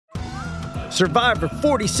Survivor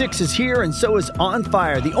 46 is here, and so is On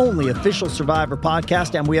Fire, the only official Survivor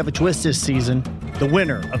podcast, and we have a twist this season. The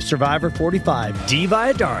winner of Survivor 45, Dee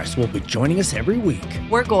Valladares, will be joining us every week.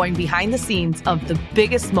 We're going behind the scenes of the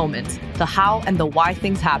biggest moments, the how and the why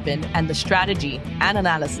things happen, and the strategy and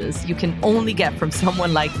analysis you can only get from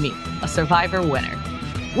someone like me, a Survivor winner.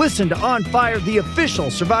 Listen to On Fire, the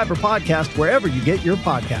official Survivor podcast, wherever you get your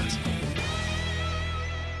podcasts.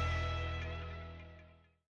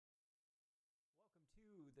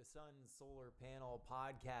 Solar Panel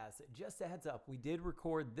Podcast. Just a heads up, we did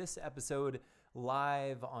record this episode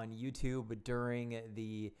live on YouTube during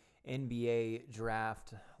the NBA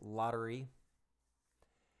draft lottery.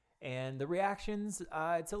 And the reactions,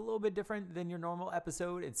 it's a little bit different than your normal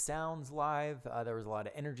episode. It sounds live. There was a lot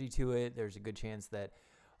of energy to it. There's a good chance that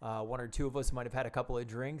one or two of us might have had a couple of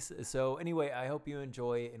drinks. So anyway, I hope you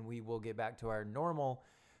enjoy, and we will get back to our normal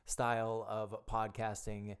style of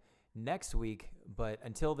podcasting next week. But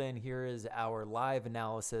until then, here is our live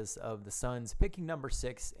analysis of the Suns picking number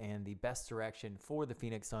 6 and the best direction for the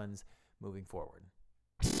Phoenix Suns moving forward.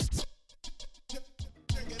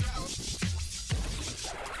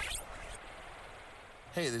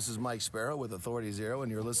 Hey, this is Mike Sparrow with Authority Zero,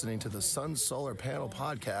 and you're listening to the Suns Solar Panel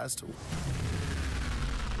Podcast.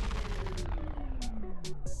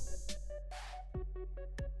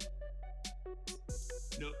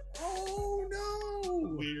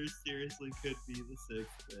 We seriously could be the 6th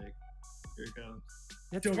pick. Here it comes.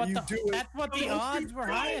 That's what the odds were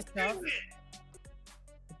highest of.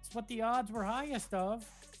 It's what the odds were highest of.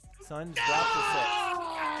 Suns dropped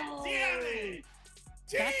the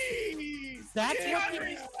 6. God damn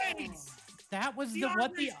it!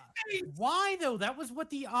 Why though? That was what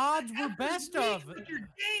the odds were best of. Your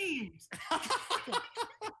games.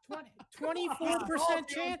 24%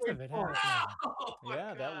 chance of it.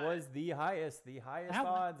 Yeah, that was the highest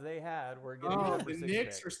odds they had. Were getting the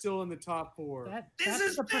Knicks pick. Are still in the top 4. This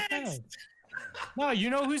is the percentage. No, you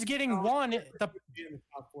know who's getting one? In the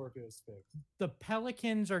top 4 is picked. The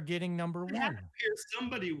Pelicans are getting number 1. Pair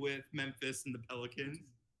somebody with Memphis and the Pelicans.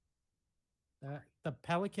 The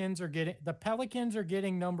Pelicans are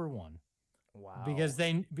getting number 1. Wow. Because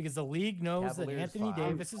the league knows Cavaliers that Anthony 5.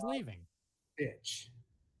 Davis is leaving. Bitch.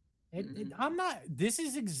 I'm not. This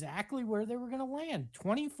is exactly wwhere they were going to land.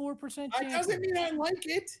 24% chance. That doesn't mean I like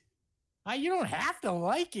it. You don't have to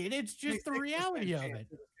like it. It's just the reality of it.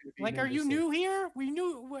 Like, are you new here? We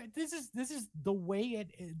knew this is the way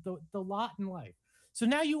the lot in life. So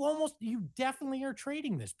now you definitely are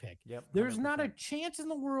trading this pick. Yep. 100%. There's not a chance in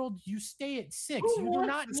the world you stay at 6. Who you do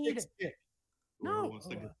not need it. Pick? No.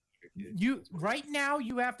 Right now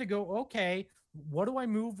you have to go, okay, what do I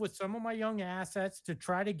move with some of my young assets to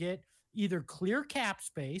try to get either clear cap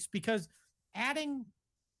space, because adding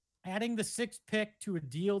the 6th pick to a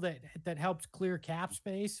deal that helps clear cap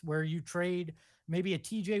space, where you trade maybe a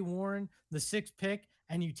TJ Warren, the 6th pick,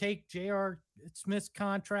 and you take J.R. Smith's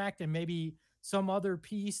contract and maybe some other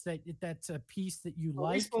piece that's a piece that you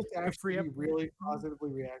like. Are we supposed to actually be really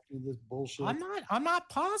positively reacting to this bullshit? I'm not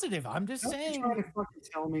positive. I'm just saying. You're trying to fucking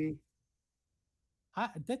tell me.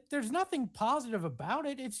 There's nothing positive about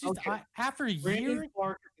it. It's just after a year.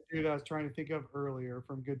 Clark is the dude I was trying to think of earlier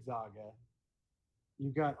from Gonzaga.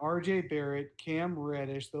 You've got RJ Barrett, Cam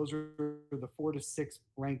Reddish. Those are the 4 to 6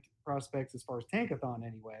 ranked prospects as far as Tankathon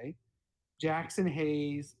anyway. Jackson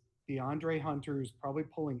Hayes, DeAndre Hunter is probably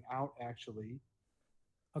pulling out actually.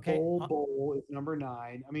 Okay. Bowl is number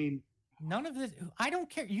 9. I mean, none of this. I don't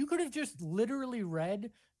care. You could have just literally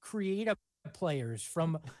read creative players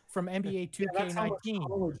from NBA 2K19.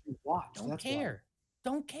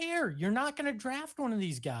 Don't care. You're not going to draft one of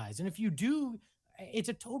these guys. And if you do, it's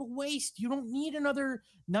a total waste. You don't need another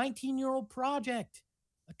 19-year-old project,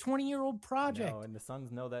 a 20-year-old project. No, and the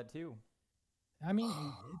Suns know that too. I mean,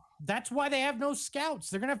 that's why they have no scouts.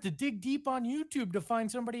 They're going to have to dig deep on YouTube to find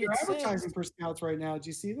somebody. They're advertising for scouts right now. Did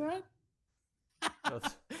you see that? They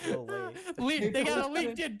got a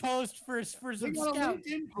LinkedIn post for some scouts.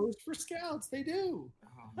 LinkedIn post for scouts. They do.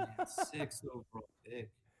 Oh man, 6th overall pick.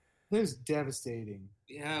 That was devastating.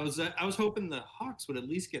 Yeah, I was hoping the Hawks would at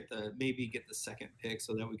least get the 2nd pick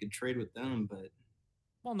so that we could trade with them, but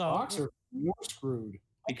no, Hawks are more screwed.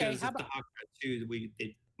 Because if the Hawks got 2,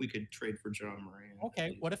 we could trade for John Moran.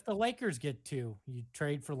 Okay, what if the Lakers get 2? You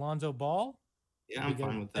trade for Lonzo Ball? Yeah, I'm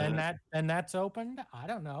fine with that. And that's opened. I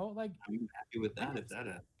don't know. Like, I'm happy with that. If that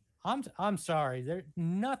happens. I'm sorry. There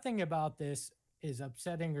nothing about this is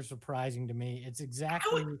upsetting or surprising to me. It's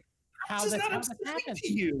exactly how this happens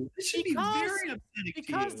to you. This should be very upsetting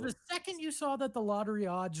because the second you saw that the lottery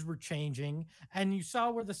odds were changing and you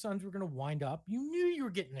saw where the Suns were going to wind up, you knew you were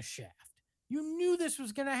getting a shaft. You knew this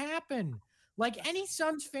was going to happen. Like any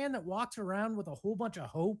Suns fan that walks around with a whole bunch of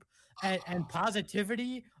hope and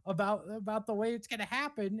positivity about the way it's going to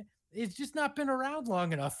happen, it's just not been around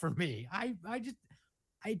long enough for me.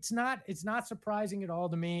 It's not surprising at all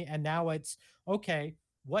to me. And now it's okay.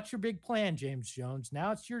 What's your big plan, James Jones?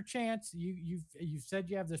 Now it's your chance. You've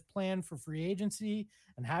said you have this plan for free agency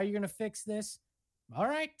and how you're going to fix this. All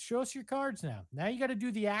right, show us your cards now. Now you got to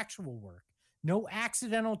do the actual work. No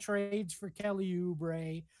accidental trades for Kelly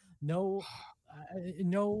Oubre. No,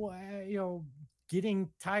 getting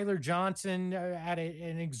Tyler Johnson at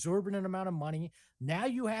an exorbitant amount of money. Now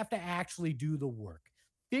you have to actually do the work.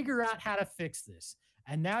 Figure out how to fix this.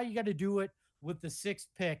 And now you got to do it with the 6th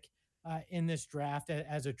pick in this draft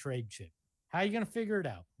as a trade chip. How are you going to figure it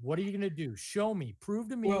out? What are you going to do? Show me. Prove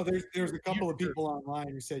to me. Well, there's a couple of people online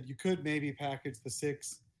who said you could maybe package the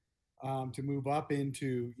 6 to move up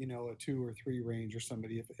into, a 2 or 3 range or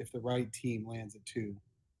somebody if the right team lands at 2.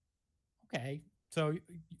 Okay. So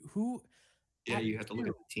who? Yeah, you have to look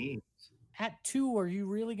at the teams. At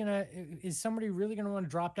 2, is somebody really going to want to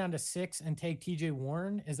drop down to 6 and take TJ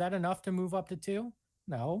Warren? Is that enough to move up to 2?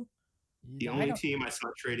 No. The only team I saw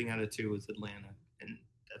trading out of 2 was Atlanta, and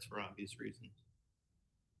that's for obvious reasons.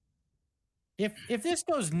 If this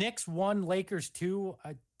goes Knicks 1, Lakers 2,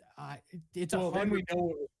 it's then we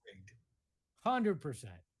know it was rigged. 100%.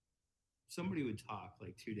 Somebody would talk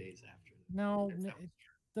like 2 days after. No,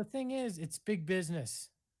 the thing is, it's big business.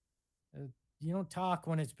 You don't talk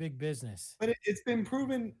when it's big business. But it's been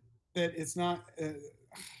proven that it's not.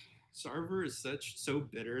 Sarver is so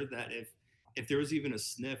bitter that if there was even a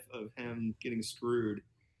sniff of him getting screwed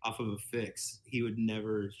off of a fix, he would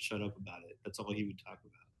never shut up about it. That's all he would talk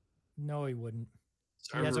about. No, he wouldn't.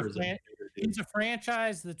 Sarver he's a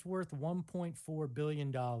franchise that's worth $1.4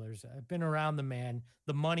 billion. I've been around the man.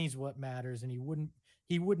 The money's what matters, and he wouldn't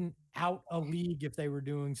out a league if they were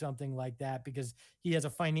doing something like that because he has a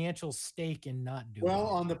financial stake in not doing it. Well,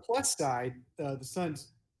 on the plus side, the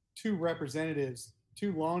Suns' 2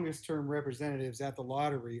 longest term representatives at the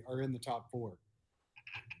lottery are in the top 4.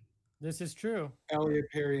 This is true. Elliot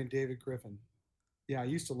Perry and David Griffin. Yeah, I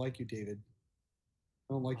used to like you, David.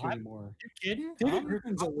 I don't like you anymore. You kidding? David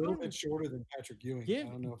Griffin's a little bit shorter than Patrick Ewing. I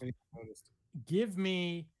don't know if anyone noticed. Give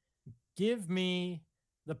me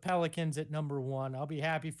the Pelicans at number 1. I'll be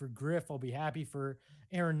happy for Griff. I'll be happy for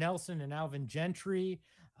Aaron Nelson and Alvin Gentry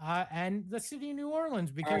and the city of New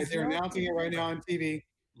Orleans because they're announcing it right now on TV.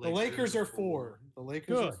 The Lakers are 4. The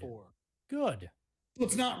Lakers are 4. Good. So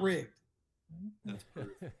it's not rigged. That's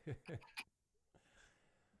perfect.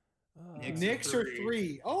 Knicks are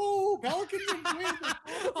 3. Oh, Pelicans are 3.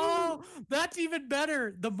 Oh, that's even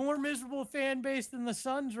better. The more miserable fan base than the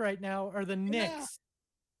Suns right now are the Knicks.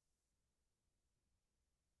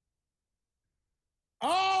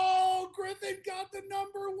 Oh, Griffin got the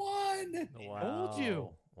number 1. Wow.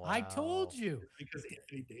 I told you. Because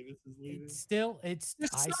Anthony Davis is leaving. The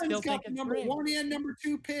Suns got the number 1 and number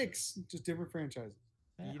 2 picks. Just different franchises.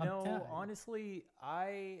 Honestly,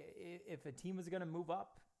 if a team was going to move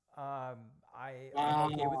up, I'm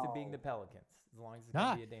okay with it being the Pelicans as long as it's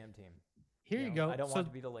going to be a damn team. Here you go. I don't want it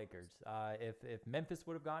to be the Lakers. If Memphis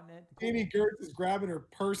would have gotten it, cool. Amy Gertz is grabbing her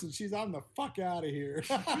purse and she's on the fuck out of here.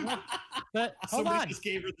 But hold Somebody on. just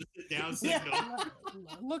gave her the sit down signal.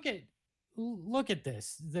 Look at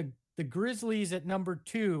this. The Grizzlies at number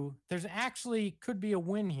 2. There's actually could be a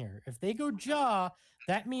win here. If they go Ja,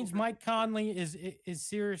 that means Mike Conley is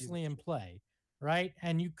seriously in play, right?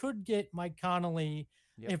 And you could get Mike Conley.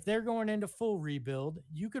 Yep. If they're going into full rebuild,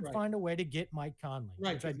 you could find a way to get Mike Conley.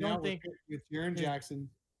 Right. Which I don't think with Jaren Jackson,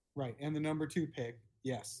 right, and the number 2 pick,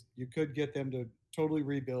 yes, you could get them to totally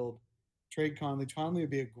rebuild. Trade Conley. Conley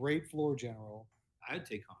would be a great floor general. I'd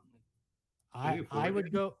take Conley. I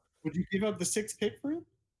would go. Would you give up the 6th pick for him?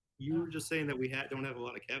 You were just saying that we don't have a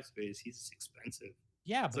lot of cap space. He's expensive.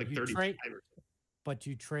 Yeah, it's but like you 35 trade. or so. But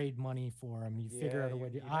you trade money for him. You figure out a way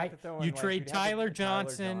to. You trade Tyler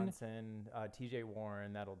Johnson, TJ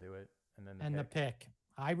Warren. That'll do it. And then the pick.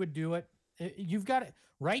 I would do it. You've got it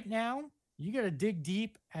right now. You got to dig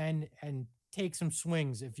deep and take some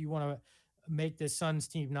swings if you want to make this Suns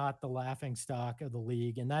team not the laughing stock of the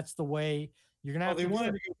league. And that's the way you're gonna have. They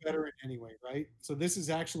wanted to go veteran anyway, right? So this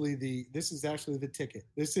is actually the ticket.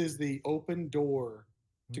 This is the open door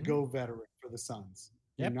to go veteran for the Suns.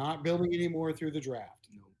 You're not building anymore through the draft.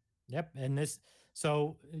 No. Yep. And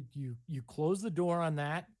so you close the door on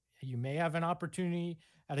that. You may have an opportunity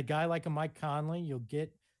at a guy like a Mike Conley. You'll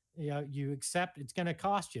get, you accept it's going to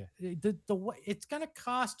cost you. It's going to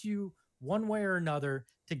cost you one way or another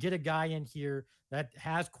to get a guy in here that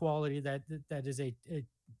has quality, that is a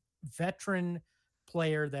veteran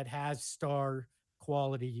player that has star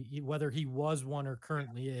quality, whether he was one or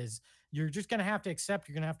currently is. You're just going to have to accept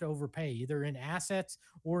you're going to have to overpay either in assets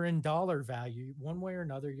or in dollar value. One way or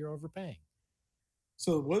another, you're overpaying.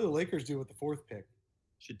 So what do the Lakers do with the 4th pick?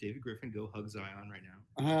 Should David Griffin go hug Zion right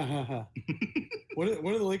now? What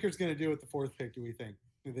are the Lakers going to do with the 4th pick, do we think?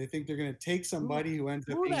 Do they think they're going to take somebody who ends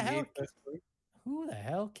up being the 8th best player? Who the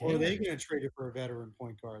hell cares? Or are they going to trade it for a veteran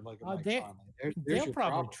point guard like a Mike Conley? They'll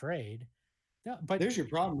probably trade. But there's your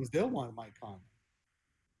problem is they'll want Mike Conley.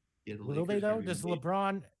 Yeah, will they though? Does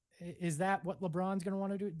LeBron? Is that what LeBron's going to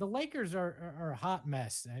want to do? The Lakers are a hot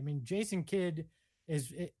mess. I mean, Jason Kidd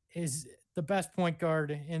is the best point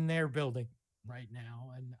guard in their building right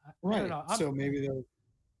now, and I don't know. So maybe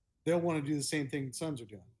they'll want to do the same thing the Suns are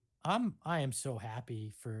doing. I am so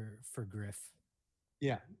happy for Griff.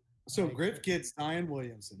 Yeah. So Griff gets Zion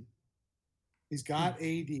Williamson. He's got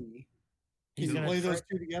AD. Can you play those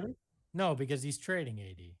two together? No, because he's trading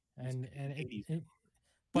AD,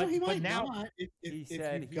 But he might now not. He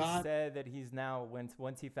said that he's now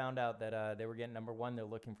once he found out that they were getting number 1, they're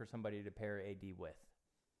looking for somebody to pair AD with.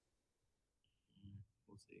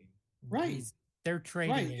 We'll see. Right. They're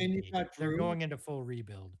trading. Right. And you've got Drew. They're going into full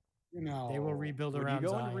rebuild. They will rebuild around Zion. Would you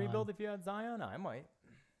go into rebuild if you had Zion? I might.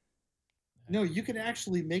 No, you can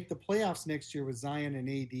actually make the playoffs next year with Zion and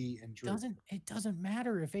AD and Drew. It doesn't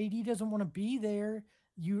matter if AD doesn't want to be there.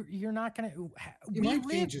 You're not going to.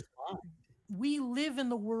 We live in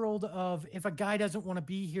the world of if a guy doesn't want to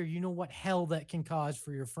be here, you know what hell that can cause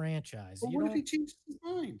for your franchise. But what if he changes his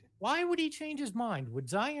mind? Why would he change his mind? Would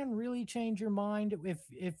Zion really change your mind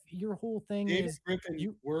if your whole thing David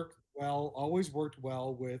Griffin always worked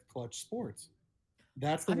well with Clutch Sports.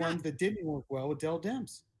 That's the one that didn't work well with Dell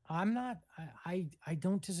Demps. I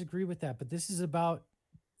don't disagree with that, but this is about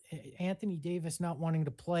Anthony Davis not wanting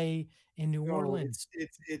to play in New Orleans.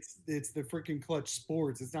 It's the freaking Clutch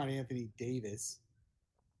Sports. It's not Anthony Davis.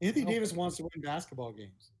 Anthony Davis wants to win basketball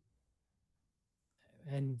games.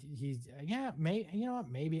 And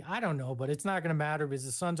maybe I don't know, but it's not going to matter because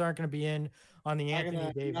the Suns aren't going to be in on the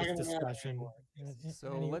Anthony Davis discussion.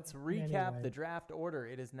 So let's recap the draft order.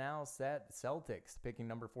 It is now set. Celtics picking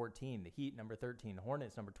number 14, the Heat number 13,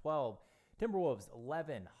 Hornets number 12, Timberwolves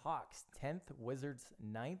 11, Hawks 10th, Wizards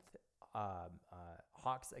 9th,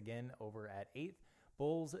 Hawks again over at 8th,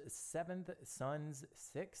 Bulls 7th, Suns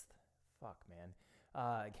 6th. Fuck, man.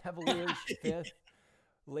 Cavaliers 5th.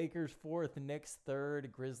 Lakers 4th, Knicks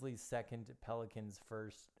 3rd, Grizzlies 2nd, Pelicans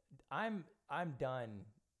 1st. I'm done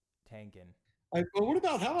tanking. But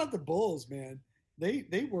how about the Bulls, man?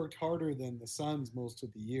 They worked harder than the Suns most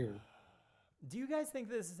of the year. Do you guys think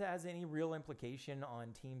this has any real implication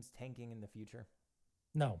on teams tanking in the future?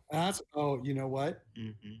 No. You know what?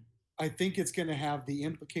 Mm-hmm. I think it's going to have the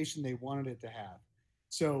implication they wanted it to have.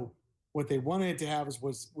 So what they wanted it to have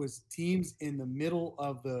was teams in the middle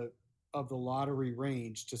of the lottery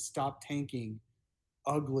range to stop tanking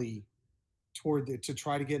ugly to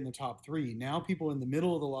try to get in the top 3. Now people in the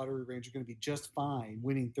middle of the lottery range are going to be just fine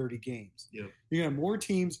winning 30 games. Yep. You're going to have more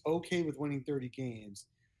teams okay with winning 30 games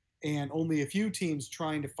and only a few teams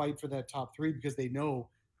trying to fight for that top 3 because they know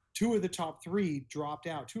 2 of the top 3 dropped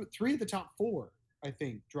out. 3 of the top 4, I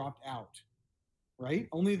think, dropped out, right?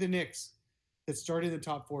 Only the Knicks that started in the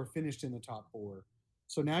top 4 finished in the top 4.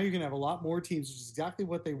 So now you're going to have a lot more teams, which is exactly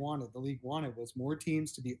what they wanted. The league wanted was more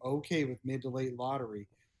teams to be okay with mid to late lottery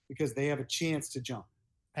because they have a chance to jump.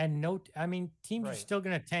 And teams are still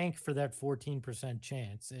going to tank for that 14%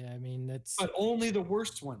 chance. I mean, that's but only the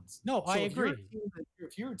worst ones. No, I agree.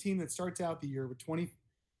 If you're a team that starts out the year with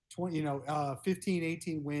 15,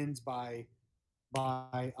 18 wins by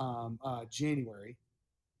January,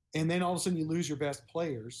 and then all of a sudden you lose your best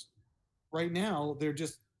players. Right now, they're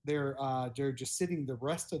just sitting the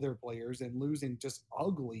rest of their players and losing just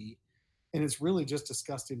ugly, and it's really just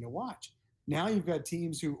disgusting to watch. Now you've got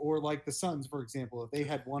teams or like the Suns, for example, if they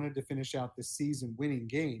had wanted to finish out this season winning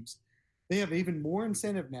games, they have even more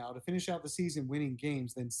incentive now to finish out the season winning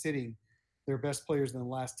games than sitting their best players in the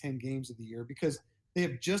last 10 games of the year because they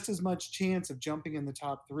have just as much chance of jumping in the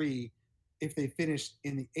top 3 if they finished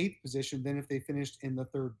in the 8th position than if they finished in the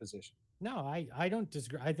 3rd position. No, I don't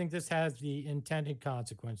disagree. I think this has the intended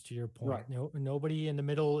consequence to your point. Right. No, nobody in the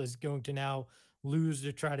middle is going to now lose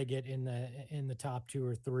to try to get in the top 2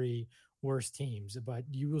 or 3 worst teams, but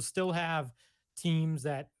you will still have teams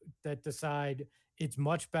that decide it's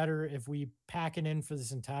much better if we pack it in for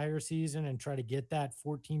this entire season and try to get that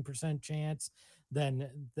 14% chance than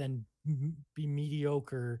be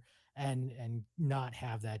mediocre and not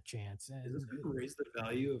have that chance. Is this going to raise the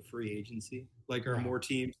value of free agency? Like, are more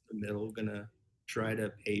teams in the middle going to try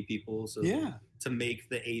to pay people to make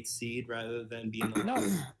the 8th seed rather than being like no,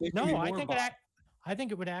 I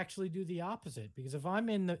think it would actually do the opposite, because if I'm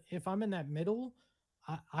in that middle,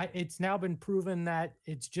 it's now been proven that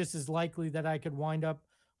it's just as likely that I could wind up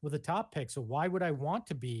with a top pick. So why would I want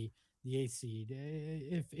to be the 8th seed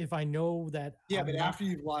if I know that? Yeah, but after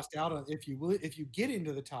you've lost out on, if you get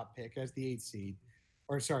into the top pick as the 8th seed,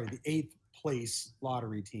 or sorry, the 8th place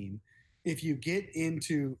lottery team, if you get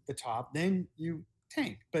into the top, then you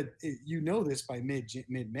tank. But you know this by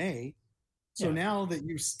mid-May. So now that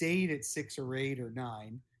you've stayed at 6 or 8 or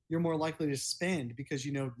 9, you're more likely to spend, because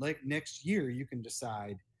you know, like next year you can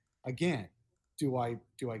decide again, do I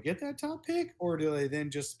get that top pick, or do I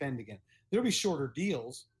then just spend again? There'll be shorter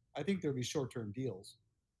deals. I think there'll be short-term deals.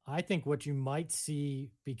 I think what you might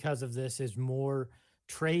see because of this is more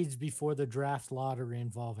trades before the draft lottery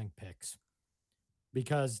involving picks.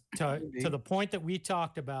 Because to the point that we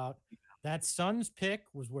talked about, that Suns pick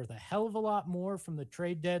was worth a hell of a lot more from the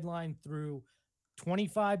trade deadline through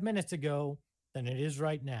 25 minutes ago than it is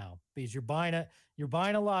right now, because you're buying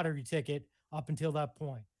a lottery ticket up until that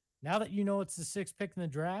point. Now that you know it's the 6th pick in the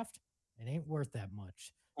draft, it ain't worth that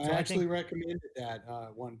much. So I actually recommended that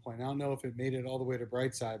at one point. I don't know if it made it all the way to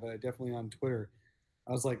Brightside, but I definitely on Twitter,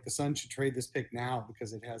 I was like, the Suns should trade this pick now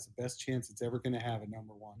because it has the best chance it's ever going to have at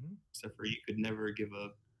number 1. Except for you could never give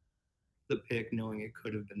up the pick knowing it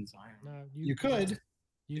could have been Zion. No, you could.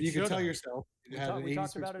 You could tell yourself it had an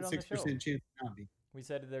 86% chance to not be. We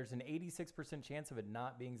said there's an 86% chance of it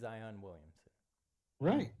not being Zion Williams.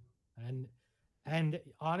 Right. And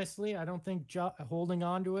honestly, I don't think holding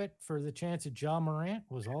on to it for the chance of Ja Morant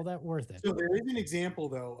was all that worth it. So there is an example,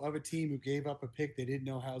 though, of a team who gave up a pick they didn't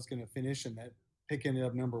know how it was going to finish, and that pick ended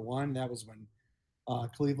up number 1. That was when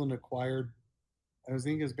Cleveland acquired, I was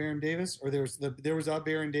thinking it was Baron Davis, or there was a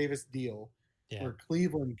Baron Davis deal where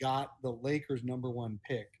Cleveland got the Lakers' number 1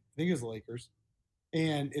 pick. I think it was the Lakers.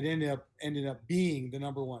 And it ended up being the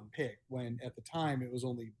number 1 pick, when at the time it was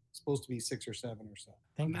only supposed to be 6 or 7 or so.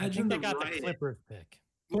 I think they got the Clippers pick.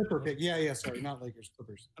 Clipper pick. Yeah. Sorry, not Lakers,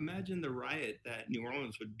 Clippers. Imagine the riot that New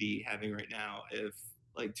Orleans would be having right now if,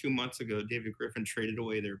 like 2 months ago, David Griffin traded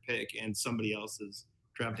away their pick and somebody else is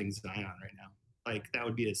drafting Zion right now. Like, that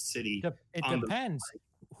would be a city. It depends.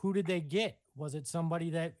 Who did they get? Was it somebody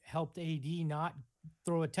that helped AD not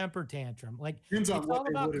throw a temper tantrum? Like, it's all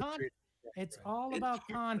about context. It's all about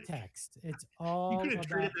context. It's all about context. You could have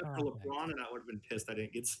traded that for LeBron, and I would have been pissed I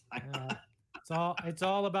didn't get Zion. It's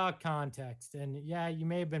all about context. And yeah, you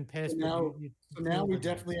may have been pissed. So now we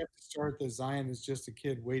definitely have to start the Zion is just a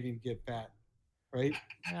kid waiting to get fat, right?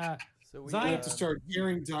 So we have to start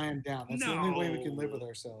tearing Zion down. That's the only way we can live with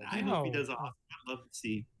ourselves. I hope he does awesome. I'd love to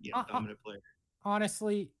see dominant player.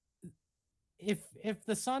 Honestly, if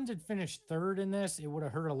the Suns had finished 3rd in this, it would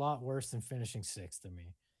have hurt a lot worse than finishing 6th to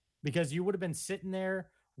me, because you would have been sitting there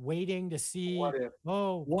waiting to see what if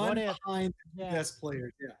behind the best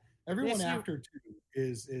players. Yeah, everyone after 2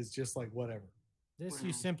 is just like whatever.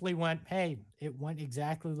 You simply went, hey, it went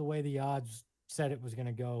exactly the way the odds said it was going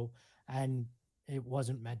to go, and it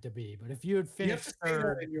wasn't meant to be. But if you had finished you have to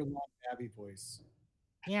 3rd in your Lon Babby voice.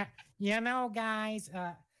 Yeah, guys.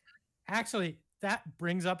 Actually, that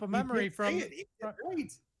brings up a memory from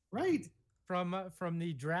right. From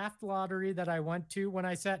the draft lottery that I went to when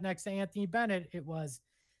I sat next to Anthony Bennett. It was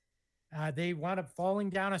they wound up falling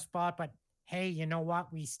down a spot, but hey, you know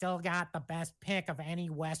what? We still got the best pick of any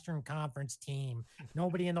Western Conference team.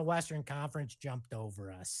 Nobody in the Western Conference jumped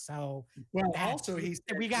over us. So also he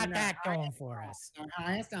said we got that going for us. Our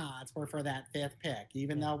highest odds were for that 5th pick,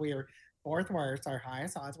 even though we were 4th worst. Our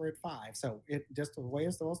highest odds were at 5. So it just the way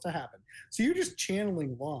it's supposed to happen. So you're just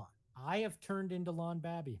channeling Lon. I have turned into Lon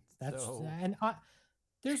Babby.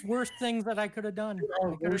 There's worse things that I could have done.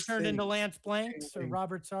 I could have turned into Lance Blanks or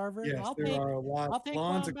Robert Sarver. Yes, I'll take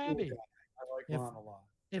Lon's Lon Babby. Cool, I like Lon a lot.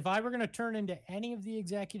 If I were going to turn into any of the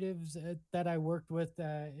executives that I worked with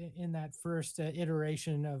in that first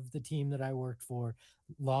iteration of the team that I worked for,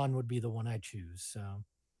 Lon would be the one I choose. So,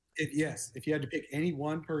 if you had to pick any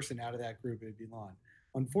one person out of that group, it'd be Lon.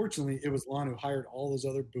 Unfortunately, it was Lon who hired all those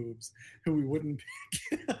other boobs who we wouldn't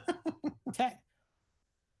pick.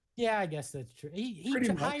 Yeah, I guess that's true. He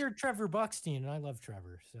hired Trevor Buckstein, and I love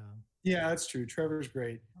Trevor. So yeah, that's true. Trevor's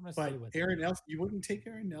great. But Aaron Nelson, you wouldn't take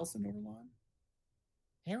Aaron Nelson over Lon?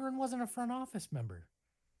 Aaron wasn't a front office member.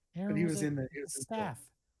 But he was in the staff.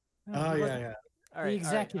 Yeah. All right, the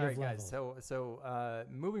executive all right, level. guys. So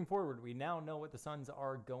moving forward, we now know what the Suns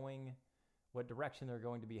are going, what direction they're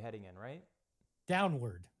going to be heading in, right?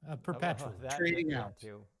 Downward, perpetually. Trading out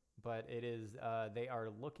too. But it is they are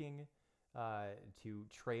looking to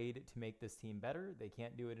trade to make this team better. They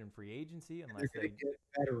can't do it in free agency unless they get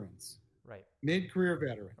veterans. Right. Mid-career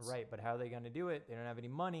veterans. Right, but how are they going to do it? They don't have any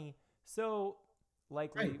money. So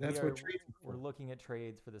likely Right, that's what trades are we're for. looking at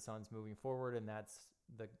trades for the Suns moving forward, and that's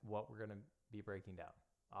what we're going to be breaking down.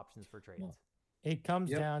 Options for trades. Well, it comes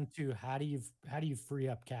Yep. down to how do you free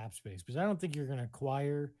up cap space? Because I don't think you're going to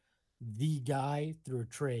acquire the guy through a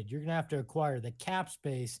trade. You're going to have to acquire the cap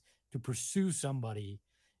space to pursue somebody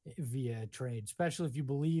via a trade, especially if you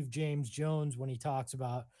believe James Jones when he talks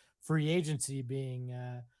about free agency being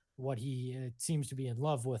what he seems to be in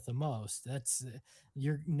love with the most. That's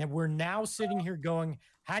we're now sitting here going,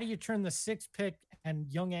 how do you turn the 6th pick and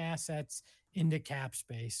young assets into cap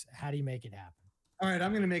space? How do you make it happen? All right,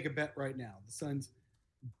 I'm going to make a bet right now. The Suns'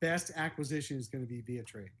 best acquisition is going to be via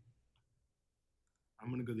trade. I'm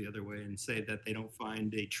going to go the other way and say that they don't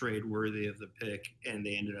find a trade worthy of the pick, and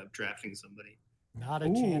they ended up drafting somebody. Not a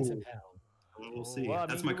chance in Ooh. hell. Well, we'll see. Well, I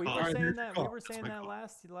That's mean, my we call. were Alright, saying there's that. your We call. were That's saying my that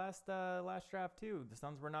call. last draft too. The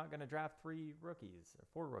Suns were not going to draft 3 rookies or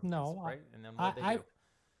 4 rookies. No, right? And then what they do?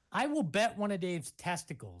 I will bet one of Dave's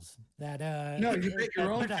testicles that No, you bet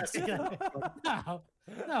your own that's gonna- no, I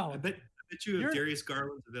no, bet you if You're- Darius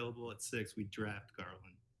Garland's available at 6, we draft Garland.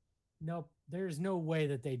 nope. There's no way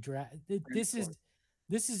that they draft. This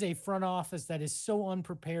is a front office that is so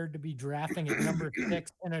unprepared to be drafting at number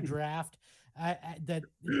 6 in a draft that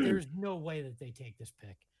there's no way that they take this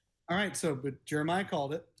pick. All right, but Jeremiah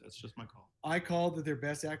called it. That's just my call. I called that their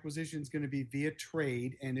best acquisition is going to be via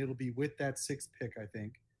trade, and it'll be with that 6th pick, I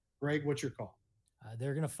think. Greg, what's your call?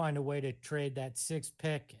 They're going to find a way to trade that 6th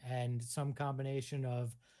pick and some combination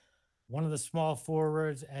of one of the small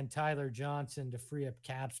forwards and Tyler Johnson to free up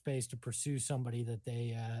cap space to pursue somebody that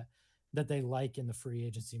they like in the free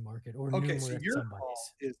agency market or Okay, numerous so your somebodies. call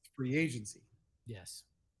is free agency. Yes.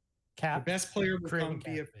 The Cap best player will creating come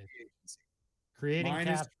cap via space. free agency. Creating Mine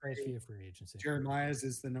is cap space trade. via free agency. Jeremiah's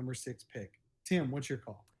is the number 6 pick. Tim, what's your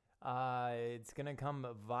call? It's going to come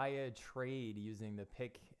via trade using the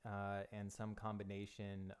pick and some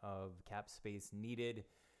combination of cap space needed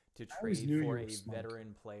to I always trade knew for you a were smart.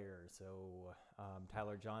 veteran player. So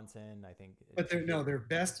Tyler Johnson, I think. But their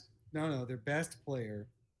best player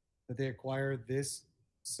that they acquire this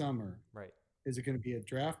summer, Right. is it going to be a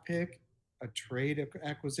draft pick, a trade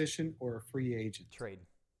acquisition, or a free agent? Trade.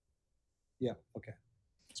 Yeah, okay.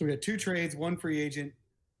 So we got 2 trades, 1 free agent,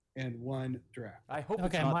 and 1 draft. I hope Okay,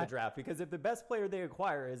 it's not my- the draft, because if the best player they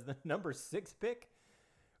acquire is the number 6 pick,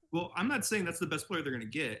 Well, I'm not saying that's the best player they're going to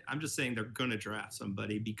get. I'm just saying they're going to draft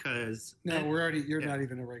somebody because No, you're yeah. not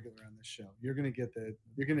even a regular on this show. You're going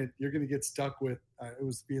to get stuck with it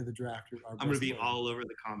was via the draft. I'm going to be all over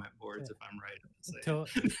the comment boards if I'm right.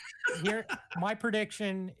 Here, my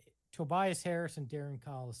prediction: Tobias Harris and Darren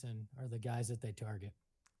Collison are the guys that they target.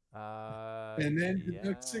 And then the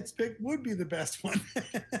yeah. 6th pick would be the best one.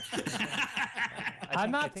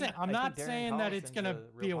 I'm not saying that it's Darren gonna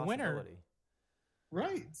Collison's be a real winner. possibility.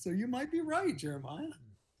 Right. So you might be right, Jeremiah.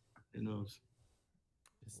 Who knows?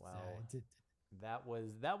 Just, Wow. d- That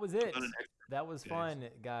was it. Not an expert, That was guys. fun,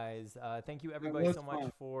 guys. Thank you everybody was so much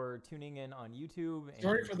fun. for tuning in on YouTube.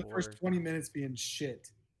 Sorry and for the first 20 minutes being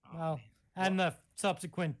shit. Oh, well, man. and the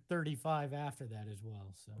subsequent 35 after that as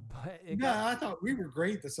well. So But it No, got- I thought we were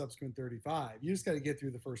great the subsequent 35. You just got to get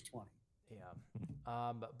through the first 20. yeah.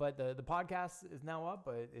 But the podcast is now up.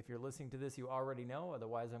 But if you're listening to this, you already know.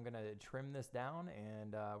 Otherwise, I'm gonna trim this down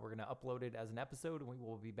and we're gonna upload it as an episode. And we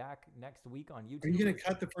will be back next week on YouTube. Are you going to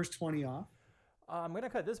cut the first 20 off? I'm gonna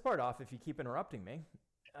cut this part off if you keep interrupting me.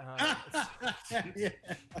 Yeah.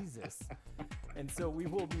 Jesus. And so we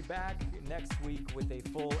will be back next week with a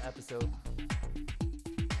full episode.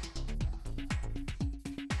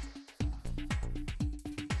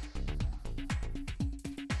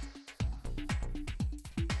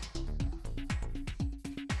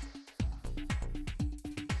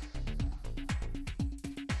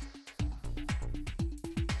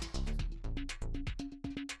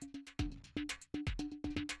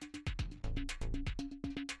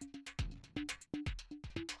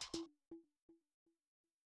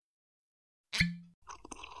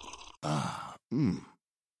 Ah, mmm.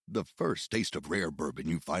 The first taste of rare bourbon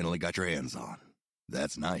you finally got your hands on.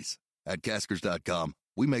 That's nice. At Caskers.com,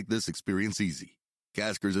 we make this experience easy.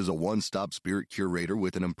 Caskers is a one-stop spirit curator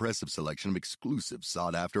with an impressive selection of exclusive,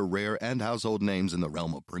 sought-after, rare, and household names in the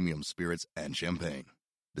realm of premium spirits and champagne.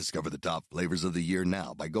 Discover the top flavors of the year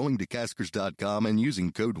now by going to Caskers.com and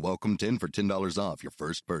using code WELCOME10 for $10 off your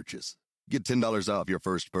first purchase. Get $10 off your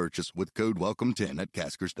first purchase with code WELCOME10 at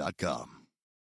Caskers.com.